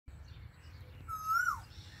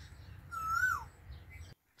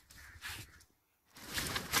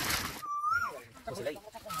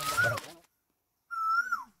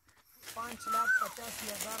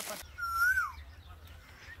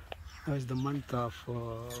Now is the month of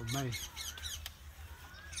May,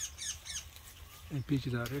 and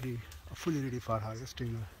peaches are ready, fully ready for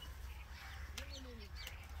harvesting.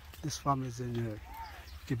 This farm is in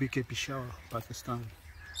KBK Peshawar, Pakistan,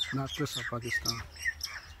 northwest of Pakistan.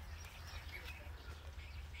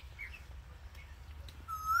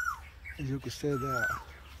 As you could say, they are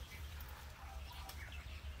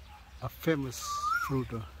a famous fruit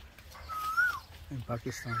in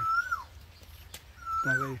Pakistan.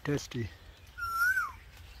 They are very tasty.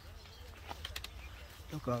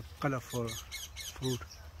 Look at colorful fruit.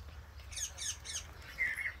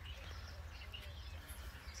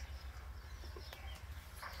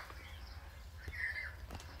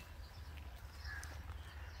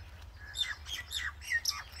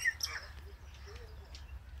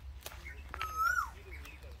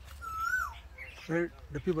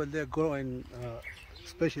 The people there grow in,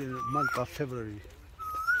 especially in the month of February.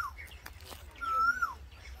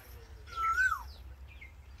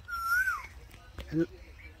 And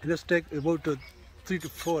it takes about 3 to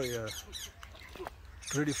 4 years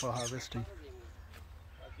ready for harvesting.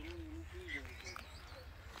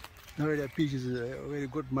 Nowadays, peach is a very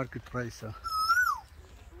good market price.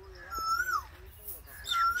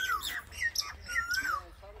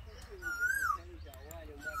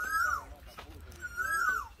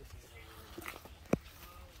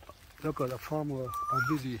 Look at the farmers are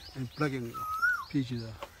busy in plugging peaches.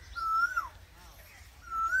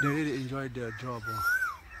 They really enjoyed their job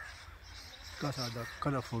because of the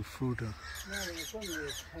colorful fruit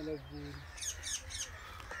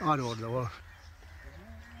all over the world.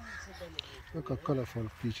 Look at colorful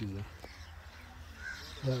peaches.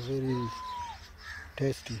 They are very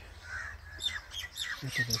tasty.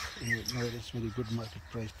 Look at this. Nowadays, very good market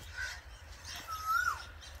price.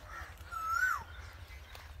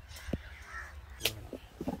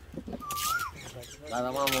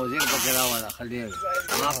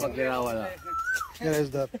 Here is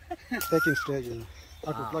the packing stage.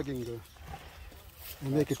 After plugging, we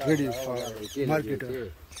make it ready for market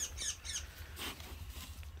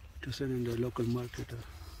to sell in the local market.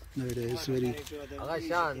 Nowadays, it's very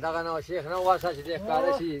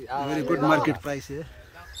good market price.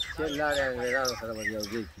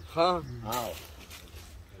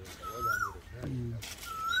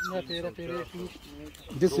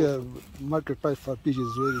 This market price for peach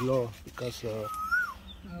is very low because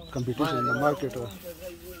competition in the market.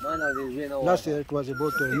 Last year it was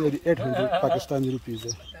about nearly 800 Pakistani rupees.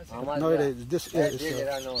 Nowadays this year is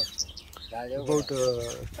about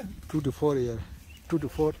 2 to 400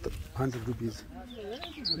 rupees.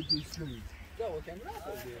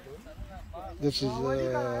 This is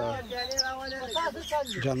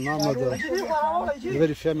Jan Mahmud, a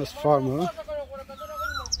very famous farmer.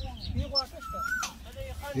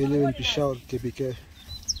 We live in Peshawar, KBK,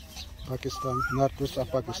 Pakistan, northwest of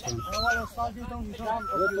Pakistan.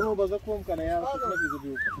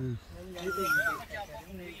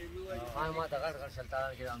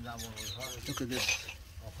 Look at this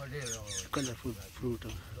colorful fruit.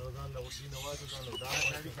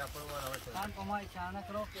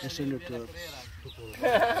 I send it to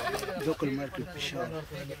local market, Peshawar.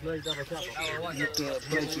 The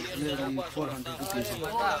price is nearly 400 rupees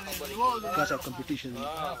because of competition in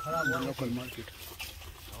the local market.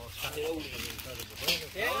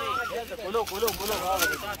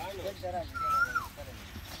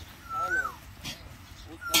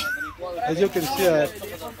 As you can see, the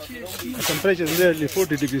temperature is nearly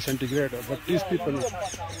 40 degrees centigrade, but these people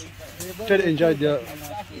still enjoy their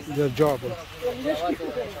job.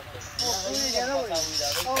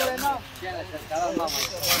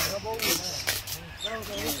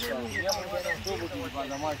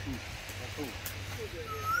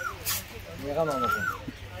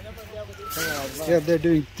 Here they're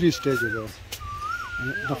doing 3 stages.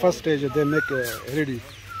 The first stage they make ready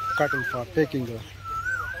cotton for packing,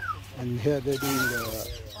 and here they're doing the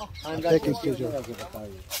packing stage.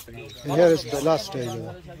 And here is the last stage.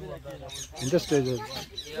 In this stage,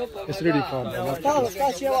 it's ready for the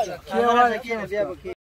market.